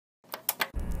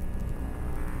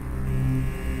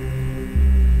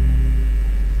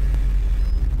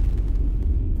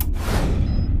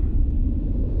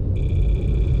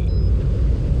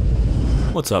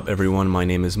What's up everyone, my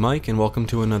name is Mike and welcome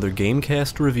to another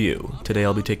GameCast review. Today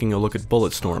I'll be taking a look at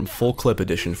Bulletstorm Full Clip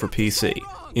Edition for PC.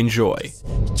 Enjoy.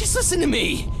 Just listen to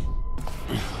me!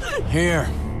 Here,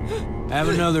 have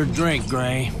another drink,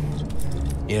 Gray.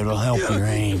 It'll help your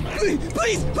aim.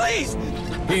 Please, please!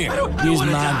 Here, use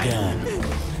my gun.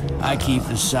 I keep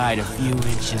the sight a few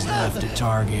inches left to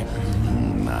target.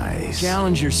 Nice.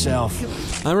 Challenge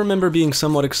yourself. I remember being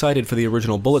somewhat excited for the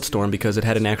original Bulletstorm because it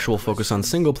had an actual focus on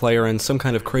single player and some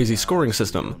kind of crazy scoring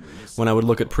system. When I would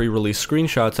look at pre-release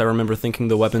screenshots, I remember thinking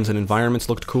the weapons and environments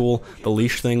looked cool, the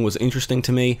leash thing was interesting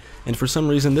to me, and for some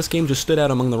reason this game just stood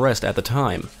out among the rest at the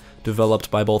time. Developed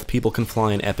by both People Can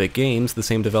Fly and Epic Games, the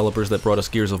same developers that brought us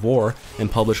Gears of War, and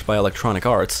published by Electronic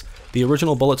Arts, the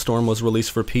original Bulletstorm was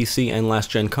released for PC and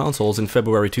last-gen consoles in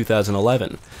February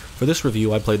 2011. For this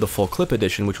review, I played the Full Clip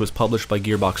Edition, which was published by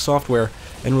Gearbox Software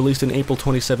and released in April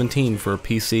 2017 for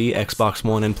PC, Xbox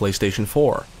One, and PlayStation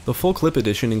 4. The Full Clip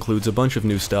Edition includes a bunch of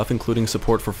new stuff, including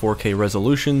support for 4K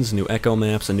resolutions, new echo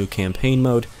maps, a new campaign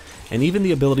mode, and even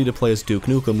the ability to play as Duke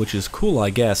Nukem, which is cool,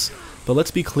 I guess, but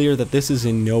let's be clear that this is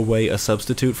in no way a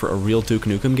substitute for a real Duke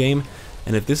Nukem game,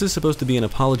 and if this is supposed to be an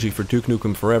apology for Duke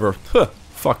Nukem Forever,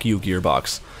 fuck you,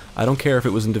 Gearbox. I don't care if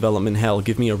it was in development hell,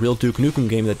 give me a real Duke Nukem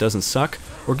game that doesn't suck,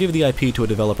 or give the IP to a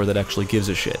developer that actually gives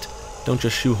a shit. Don't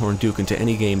just shoehorn Duke into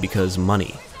any game because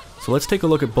money. So let's take a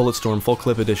look at Bulletstorm Full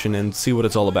Clip Edition and see what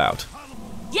it's all about.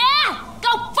 Yeah?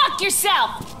 Go fuck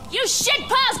yourself! You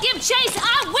shitpaws give chase,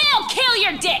 I will kill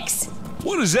your dicks!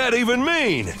 What does that even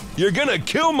mean? You're gonna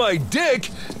kill my dick?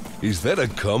 Is that a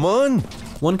come-on?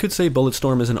 One could say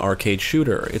Bulletstorm is an arcade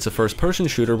shooter. It's a first-person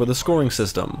shooter with a scoring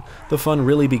system. The fun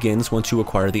really begins once you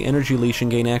acquire the energy leash and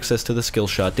gain access to the skill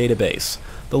shot database.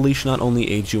 The leash not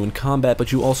only aids you in combat,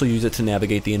 but you also use it to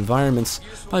navigate the environments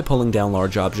by pulling down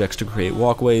large objects to create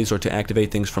walkways or to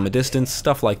activate things from a distance,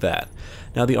 stuff like that.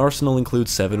 Now the arsenal includes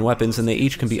 7 weapons and they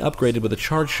each can be upgraded with a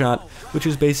charge shot, which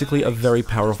is basically a very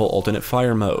powerful alternate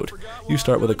fire mode. You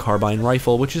start with a carbine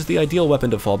rifle, which is the ideal weapon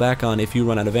to fall back on if you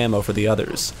run out of ammo for the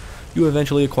others. You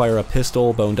eventually acquire a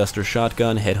pistol, bone duster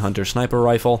shotgun, headhunter sniper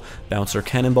rifle, bouncer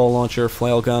cannonball launcher,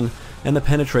 flail gun, and the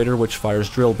penetrator, which fires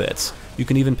drill bits. You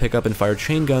can even pick up and fire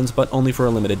chain guns, but only for a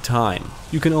limited time.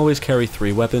 You can always carry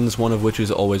 3 weapons, one of which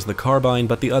is always the carbine,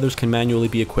 but the others can manually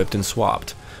be equipped and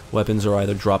swapped. Weapons are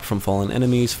either dropped from fallen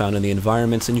enemies found in the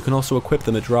environments, and you can also equip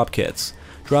them at drop kits.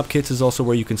 Drop kits is also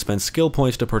where you can spend skill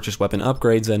points to purchase weapon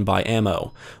upgrades and buy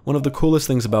ammo. One of the coolest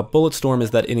things about Bulletstorm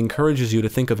is that it encourages you to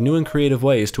think of new and creative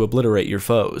ways to obliterate your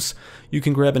foes. You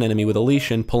can grab an enemy with a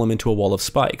leash and pull him into a wall of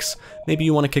spikes. Maybe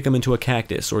you want to kick him into a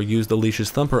cactus, or use the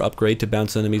leash's thumper upgrade to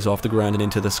bounce enemies off the ground and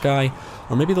into the sky,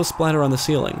 or maybe they'll splatter on the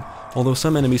ceiling. Although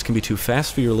some enemies can be too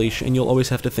fast for your leash and you'll always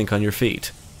have to think on your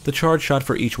feet. The charge shot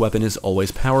for each weapon is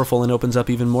always powerful and opens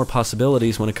up even more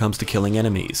possibilities when it comes to killing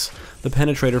enemies. The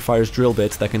penetrator fires drill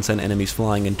bits that can send enemies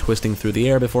flying and twisting through the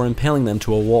air before impaling them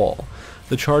to a wall.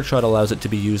 The charge shot allows it to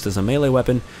be used as a melee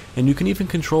weapon, and you can even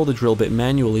control the drill bit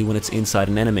manually when it's inside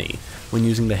an enemy. When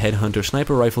using the headhunter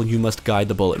sniper rifle, you must guide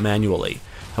the bullet manually.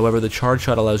 However, the charge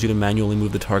shot allows you to manually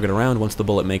move the target around once the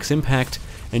bullet makes impact,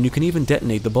 and you can even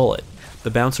detonate the bullet. The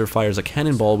bouncer fires a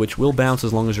cannonball which will bounce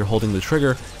as long as you're holding the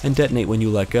trigger and detonate when you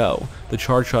let go. The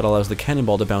charge shot allows the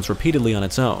cannonball to bounce repeatedly on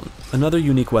its own. Another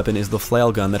unique weapon is the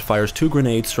flail gun that fires 2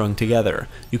 grenades strung together.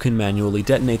 You can manually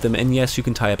detonate them, and yes, you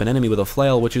can tie up an enemy with a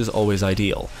flail, which is always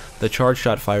ideal. The charge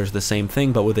shot fires the same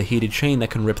thing but with a heated chain that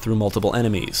can rip through multiple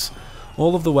enemies.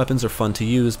 All of the weapons are fun to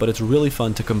use, but it's really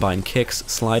fun to combine kicks,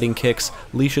 sliding kicks,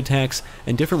 leash attacks,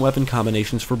 and different weapon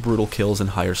combinations for brutal kills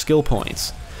and higher skill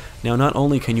points. Now not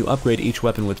only can you upgrade each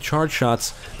weapon with charge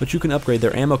shots, but you can upgrade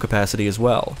their ammo capacity as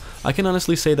well. I can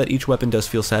honestly say that each weapon does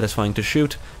feel satisfying to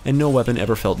shoot, and no weapon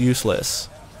ever felt useless.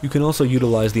 You can also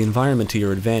utilize the environment to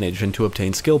your advantage and to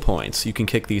obtain skill points. You can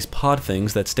kick these pod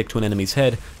things that stick to an enemy's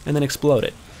head and then explode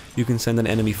it. You can send an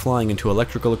enemy flying into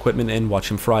electrical equipment and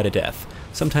watch him fry to death.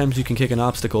 Sometimes you can kick an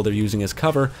obstacle they're using as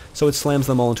cover, so it slams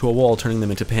them all into a wall, turning them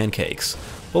into pancakes.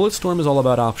 Bulletstorm is all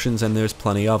about options, and there's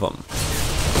plenty of them.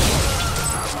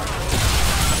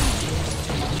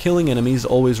 Killing enemies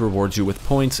always rewards you with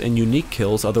points, and unique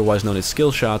kills, otherwise known as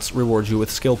skill shots, rewards you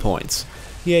with skill points.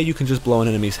 Yeah, you can just blow an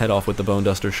enemy's head off with the bone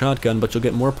duster shotgun, but you'll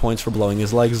get more points for blowing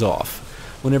his legs off.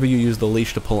 Whenever you use the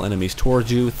leash to pull enemies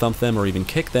towards you, thump them, or even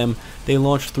kick them, they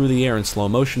launch through the air in slow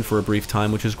motion for a brief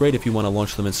time, which is great if you want to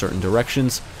launch them in certain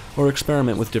directions, or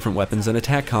experiment with different weapons and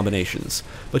attack combinations.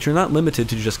 But you're not limited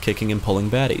to just kicking and pulling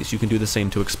baddies, you can do the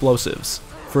same to explosives.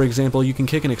 For example, you can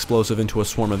kick an explosive into a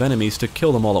swarm of enemies to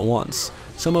kill them all at once.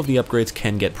 Some of the upgrades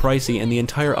can get pricey, and the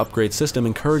entire upgrade system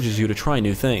encourages you to try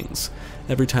new things.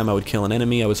 Every time I would kill an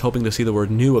enemy, I was hoping to see the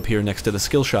word new appear next to the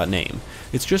skill shot name.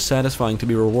 It's just satisfying to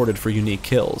be rewarded for unique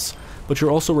kills. But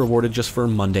you're also rewarded just for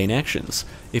mundane actions.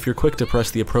 If you're quick to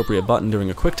press the appropriate button during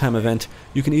a QuickTime event,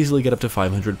 you can easily get up to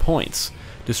 500 points.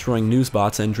 Destroying news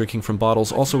bots and drinking from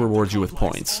bottles also rewards you with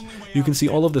points. You can see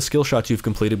all of the skill shots you've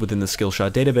completed within the skill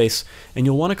shot database, and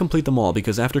you'll want to complete them all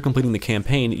because after completing the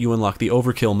campaign, you unlock the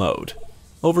Overkill mode.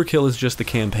 Overkill is just the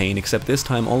campaign, except this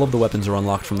time all of the weapons are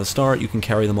unlocked from the start, you can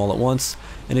carry them all at once,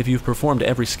 and if you've performed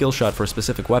every skill shot for a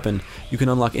specific weapon, you can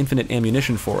unlock infinite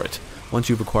ammunition for it. Once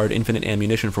you've acquired infinite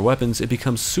ammunition for weapons, it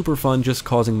becomes super fun just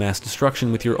causing mass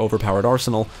destruction with your overpowered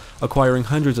arsenal, acquiring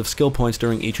hundreds of skill points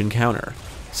during each encounter.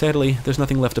 Sadly, there's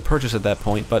nothing left to purchase at that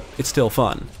point, but it's still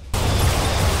fun.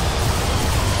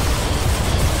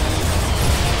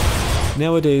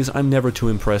 Nowadays, I'm never too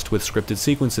impressed with scripted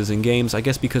sequences in games, I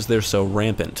guess because they're so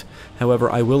rampant.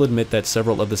 However, I will admit that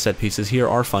several of the set pieces here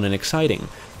are fun and exciting,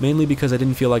 mainly because I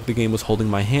didn't feel like the game was holding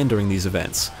my hand during these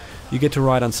events. You get to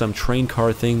ride on some train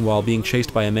car thing while being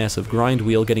chased by a massive grind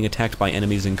wheel, getting attacked by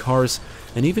enemies in cars,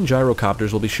 and even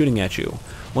gyrocopters will be shooting at you.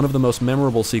 One of the most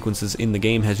memorable sequences in the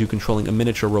game has you controlling a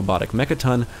miniature robotic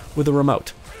mechaton with a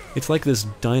remote. It's like this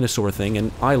dinosaur thing,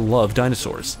 and I love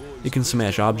dinosaurs. It can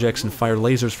smash objects and fire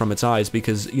lasers from its eyes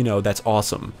because, you know, that's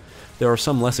awesome. There are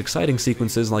some less exciting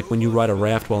sequences, like when you ride a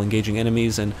raft while engaging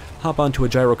enemies and hop onto a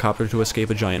gyrocopter to escape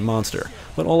a giant monster,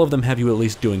 but all of them have you at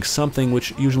least doing something,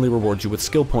 which usually rewards you with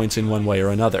skill points in one way or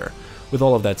another. With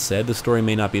all of that said, the story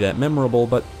may not be that memorable,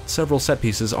 but several set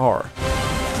pieces are.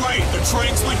 Great, the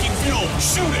train's leaking fuel!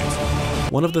 Shoot it!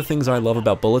 One of the things I love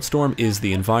about Bulletstorm is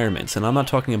the environments, and I'm not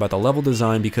talking about the level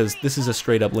design because this is a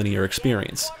straight-up linear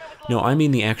experience. No, I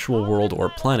mean the actual world or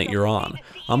planet you're on.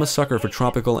 I'm a sucker for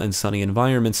tropical and sunny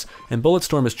environments, and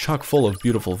Bulletstorm is chock full of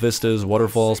beautiful vistas,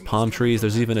 waterfalls, palm trees,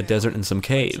 there's even a desert and some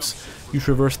caves. You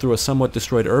traverse through a somewhat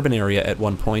destroyed urban area at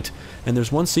one point, and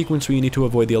there's one sequence where you need to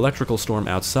avoid the electrical storm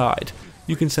outside.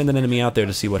 You can send an enemy out there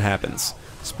to see what happens.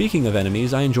 Speaking of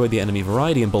enemies, I enjoyed the enemy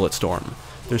variety in Bulletstorm.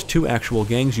 There's two actual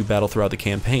gangs you battle throughout the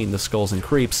campaign, the Skulls and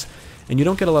Creeps, and you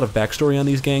don't get a lot of backstory on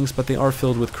these gangs, but they are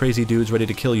filled with crazy dudes ready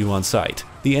to kill you on sight.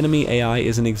 The enemy AI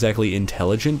isn't exactly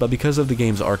intelligent, but because of the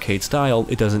game's arcade style,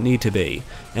 it doesn't need to be.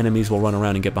 Enemies will run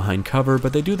around and get behind cover,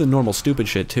 but they do the normal stupid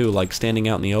shit too, like standing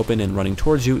out in the open and running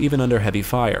towards you even under heavy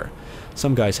fire.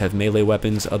 Some guys have melee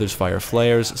weapons, others fire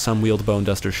flares, some wield bone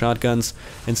duster shotguns,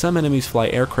 and some enemies fly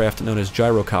aircraft known as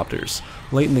gyrocopters.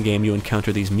 Late in the game you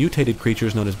encounter these mutated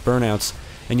creatures known as burnouts,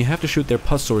 and you have to shoot their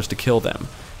pus swords to kill them.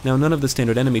 Now, none of the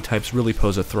standard enemy types really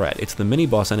pose a threat. It's the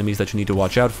mini-boss enemies that you need to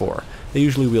watch out for. They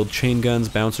usually wield chain guns,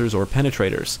 bouncers, or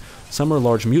penetrators. Some are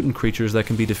large mutant creatures that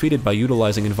can be defeated by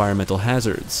utilizing environmental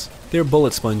hazards. They're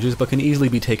bullet sponges, but can easily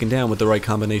be taken down with the right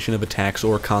combination of attacks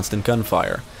or constant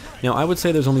gunfire. Now, I would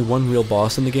say there's only one real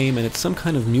boss in the game, and it's some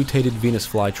kind of mutated Venus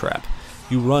flytrap.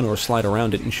 You run or slide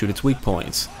around it and shoot its weak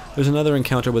points. There's another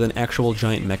encounter with an actual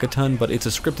giant mechaton, but it's a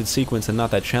scripted sequence and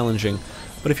not that challenging.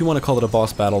 But if you want to call it a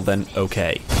boss battle, then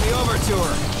okay. Be over to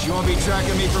her. She won't be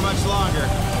tracking me for much longer.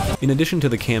 In addition to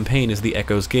the campaign is the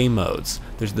Echoes game modes.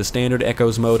 There's the standard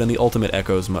Echoes mode and the ultimate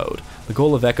Echoes mode. The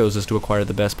goal of Echoes is to acquire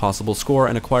the best possible score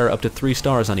and acquire up to 3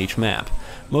 stars on each map.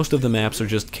 Most of the maps are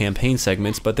just campaign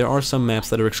segments, but there are some maps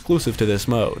that are exclusive to this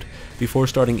mode. Before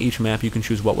starting each map, you can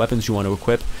choose what weapons you want to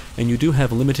equip, and you do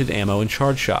have limited ammo and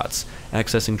charge shots.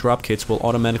 Accessing drop kits will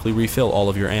automatically refill all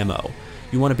of your ammo.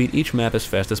 You want to beat each map as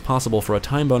fast as possible for a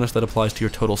time bonus that applies to your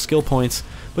total skill points,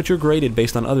 but you're graded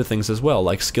based on other things as well,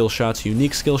 like skill shots,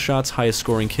 unique skill shots, highest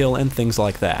scoring kill, and things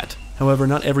like that. However,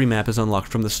 not every map is unlocked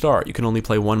from the start. You can only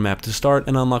play one map to start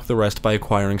and unlock the rest by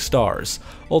acquiring stars.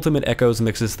 Ultimate Echoes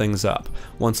mixes things up.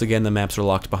 Once again, the maps are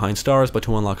locked behind stars, but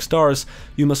to unlock stars,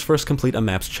 you must first complete a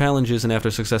map's challenges, and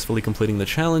after successfully completing the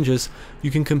challenges,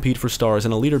 you can compete for stars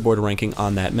and a leaderboard ranking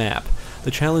on that map. The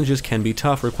challenges can be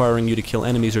tough, requiring you to kill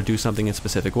enemies or do something in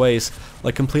specific ways,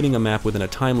 like completing a map within a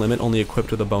time limit only equipped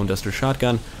with a bone duster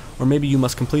shotgun, or maybe you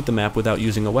must complete the map without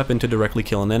using a weapon to directly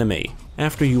kill an enemy.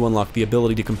 After you unlock the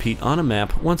ability to compete on a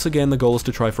map, once again the goal is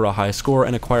to try for a high score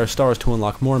and acquire stars to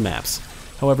unlock more maps.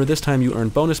 However, this time you earn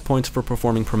bonus points for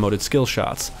performing promoted skill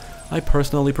shots. I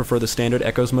personally prefer the standard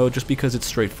Echoes mode just because it's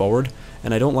straightforward,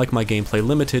 and I don't like my gameplay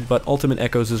limited, but Ultimate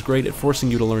Echoes is great at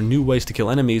forcing you to learn new ways to kill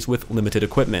enemies with limited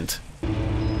equipment.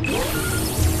 You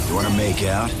wanna make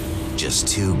out? Just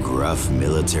 2 gruff,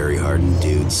 military-hardened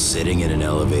dudes sitting in an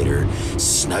elevator,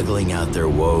 snuggling out their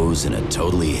woes in a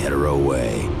totally hetero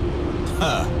way.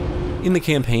 Huh. In the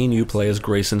campaign, you play as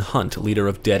Grayson Hunt, leader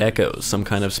of Dead Echoes, some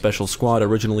kind of special squad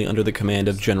originally under the command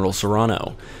of General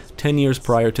Serrano. 10 years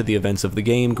prior to the events of the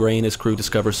game, Gray and his crew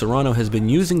discover Serrano has been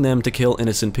using them to kill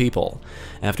innocent people.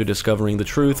 After discovering the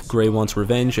truth, Gray wants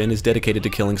revenge and is dedicated to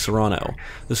killing Serrano.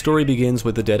 The story begins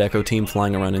with the Dead Echo team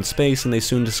flying around in space, and they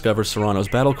soon discover Serrano's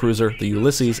battlecruiser, the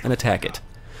Ulysses, and attack it.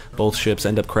 Both ships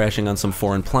end up crashing on some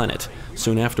foreign planet.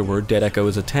 Soon afterward, Dead Echo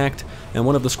is attacked, and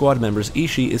one of the squad members,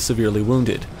 Ishii, is severely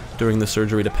wounded. During the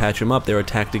surgery to patch him up, they're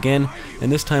attacked again,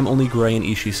 and this time only Gray and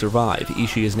Ishii survive.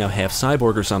 Ishii is now half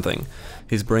cyborg or something.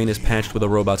 His brain is patched with a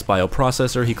robot's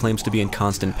bioprocessor, he claims to be in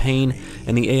constant pain,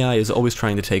 and the AI is always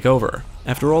trying to take over.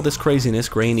 After all this craziness,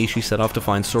 Gray and Ishii set off to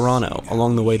find Serrano.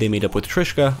 Along the way they meet up with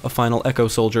Trishka, a final Echo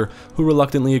soldier, who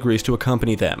reluctantly agrees to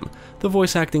accompany them. The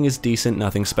voice acting is decent,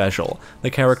 nothing special. The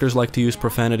characters like to use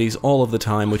profanities all of the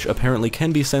time, which apparently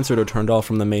can be censored or turned off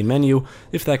from the main menu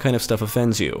if that kind of stuff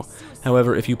offends you.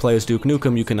 However, if you play as Duke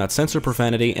Nukem, you cannot censor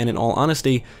profanity, and in all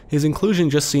honesty, his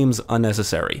inclusion just seems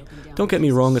unnecessary. Don't get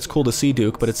me wrong, it's cool to see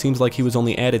Duke, but it seems like he was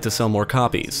only added to sell more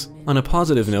copies. On a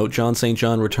positive note, John St.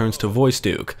 John returns to voice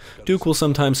Duke. Duke will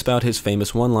sometimes spout his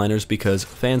famous one-liners because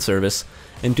fan service,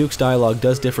 and Duke's dialogue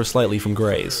does differ slightly from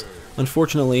Gray's.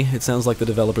 Unfortunately, it sounds like the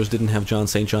developers didn't have John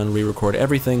St. John re-record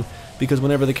everything, because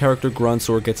whenever the character grunts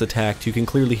or gets attacked, you can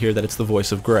clearly hear that it's the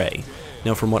voice of Gray.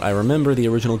 Now, from what I remember, the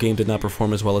original game did not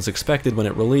perform as well as expected when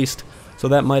it released, so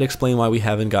that might explain why we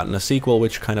haven't gotten a sequel,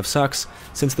 which kind of sucks,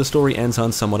 since the story ends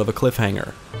on somewhat of a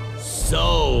cliffhanger.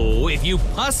 So, if you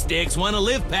puss sticks want to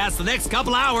live past the next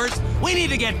couple hours, we need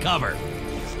to get cover.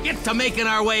 Get to making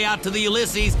our way out to the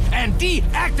Ulysses and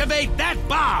deactivate that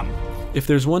bomb! If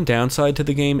there's one downside to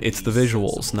the game, it's the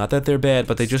visuals. Not that they're bad,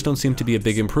 but they just don't seem to be a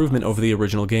big improvement over the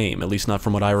original game, at least not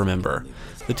from what I remember.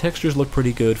 The textures look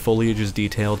pretty good, foliage is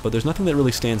detailed, but there's nothing that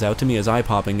really stands out to me as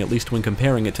eye-popping, at least when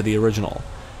comparing it to the original.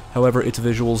 However, its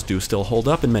visuals do still hold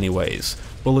up in many ways.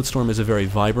 Bulletstorm is a very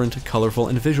vibrant, colorful,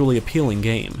 and visually appealing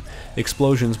game.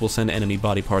 Explosions will send enemy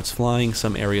body parts flying,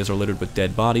 some areas are littered with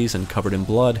dead bodies and covered in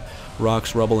blood,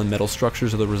 rocks, rubble, and metal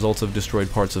structures are the results of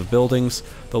destroyed parts of buildings,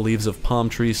 the leaves of palm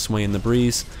trees sway in the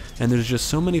breeze, and there's just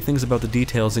so many things about the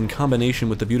details in combination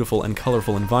with the beautiful and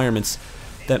colorful environments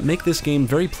that make this game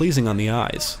very pleasing on the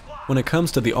eyes. When it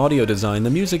comes to the audio design, the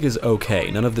music is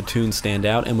okay, none of the tunes stand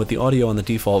out, and with the audio on the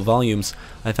default volumes,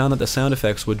 I found that the sound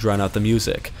effects would drown out the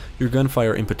music. Your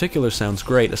gunfire in particular sounds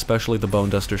great, especially the Bone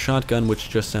Duster shotgun, which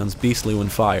just sounds beastly when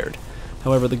fired.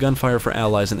 However, the gunfire for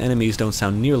allies and enemies don't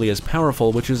sound nearly as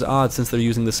powerful, which is odd since they're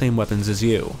using the same weapons as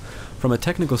you. From a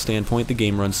technical standpoint, the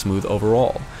game runs smooth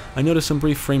overall. I noticed some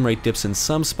brief frame rate dips in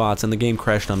some spots and the game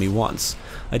crashed on me once.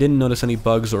 I didn't notice any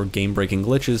bugs or game-breaking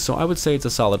glitches, so I would say it's a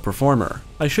solid performer.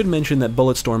 I should mention that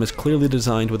Bulletstorm is clearly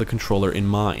designed with a controller in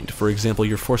mind. For example,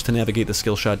 you're forced to navigate the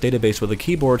skillshot database with a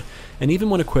keyboard, and even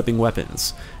when equipping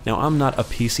weapons. Now, I'm not a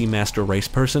PC master race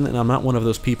person, and I'm not one of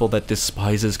those people that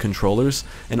despises controllers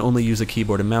and only use a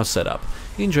keyboard and mouse setup.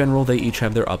 In general, they each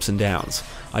have their ups and downs.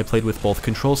 I played with both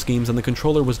control schemes, and the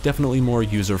controller was definitely more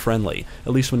user-friendly,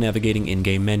 at least when navigating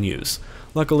in-game menus.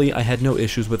 Luckily, I had no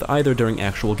issues with either during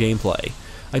actual gameplay.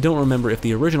 I don't remember if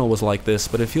the original was like this,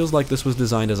 but it feels like this was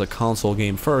designed as a console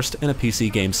game first and a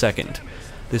PC game second.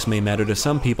 This may matter to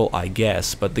some people, I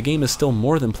guess, but the game is still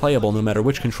more than playable no matter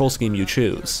which control scheme you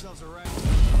choose.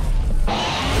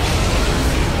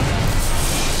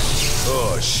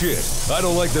 Oh shit, I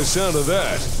don't like the sound of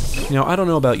that. Now, I don't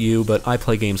know about you, but I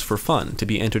play games for fun, to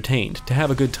be entertained, to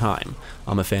have a good time.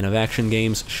 I'm a fan of action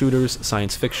games, shooters,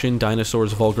 science fiction,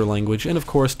 dinosaurs, vulgar language, and of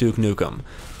course Duke Nukem.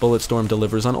 Bulletstorm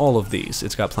delivers on all of these.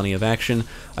 It's got plenty of action,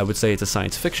 I would say it's a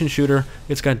science fiction shooter,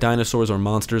 it's got dinosaurs or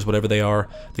monsters, whatever they are,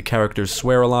 the characters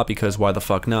swear a lot because why the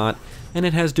fuck not, and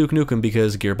it has Duke Nukem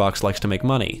because Gearbox likes to make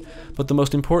money. But the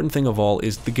most important thing of all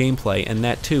is the gameplay, and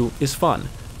that too is fun.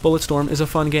 Bulletstorm is a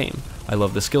fun game. I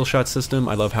love the skill shot system,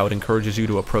 I love how it encourages you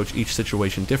to approach each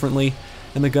situation differently,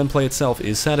 and the gunplay itself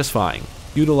is satisfying.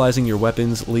 Utilizing your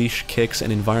weapons, leash, kicks,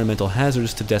 and environmental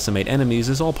hazards to decimate enemies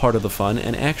is all part of the fun,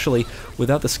 and actually,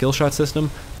 without the skill shot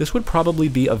system, this would probably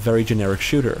be a very generic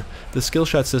shooter. The skill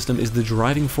shot system is the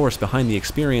driving force behind the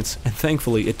experience, and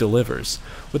thankfully it delivers.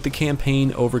 With the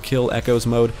campaign, overkill, echoes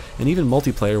mode, and even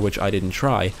multiplayer, which I didn't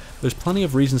try, there's plenty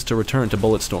of reasons to return to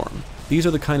Bulletstorm. These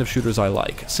are the kind of shooters I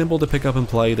like. Simple to pick up and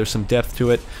play, there's some depth to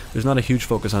it, there's not a huge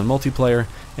focus on multiplayer,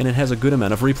 and it has a good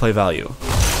amount of replay value.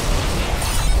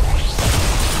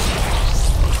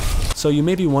 So you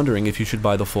may be wondering if you should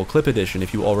buy the full clip edition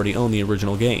if you already own the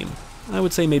original game. I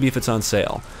would say maybe if it's on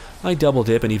sale. I double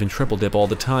dip and even triple dip all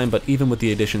the time, but even with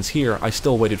the editions here, I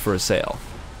still waited for a sale.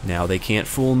 Now they can't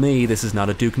fool me, this is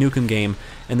not a Duke Nukem game,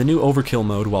 and the new overkill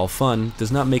mode, while fun,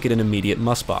 does not make it an immediate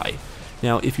must-buy.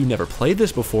 Now, if you never played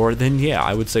this before, then yeah,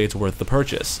 I would say it's worth the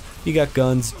purchase. You got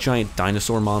guns, giant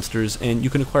dinosaur monsters, and you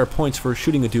can acquire points for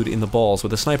shooting a dude in the balls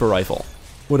with a sniper rifle.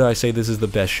 Would I say this is the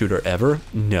best shooter ever?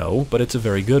 No, but it's a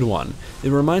very good one.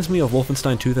 It reminds me of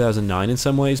Wolfenstein 2009 in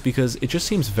some ways because it just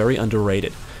seems very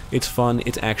underrated. It's fun,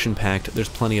 it's action-packed, there's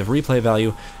plenty of replay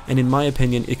value, and in my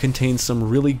opinion, it contains some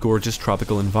really gorgeous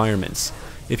tropical environments.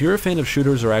 If you're a fan of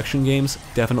shooters or action games,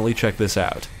 definitely check this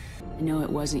out. I know it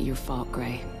wasn't your fault,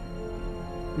 Gray.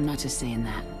 I'm not just saying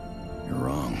that. You're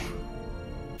wrong.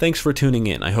 Thanks for tuning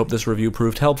in. I hope this review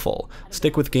proved helpful.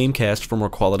 Stick with GameCast for more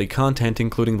quality content,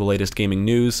 including the latest gaming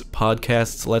news,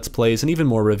 podcasts, let's plays, and even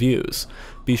more reviews.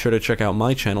 Be sure to check out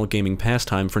my channel, Gaming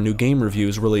Pastime, for new game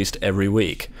reviews released every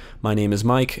week. My name is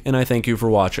Mike, and I thank you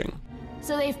for watching.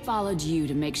 So they followed you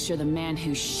to make sure the man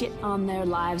who shit on their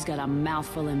lives got a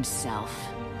mouthful himself.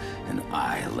 And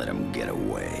I let him get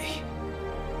away.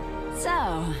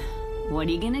 So, what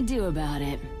are you gonna do about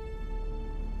it?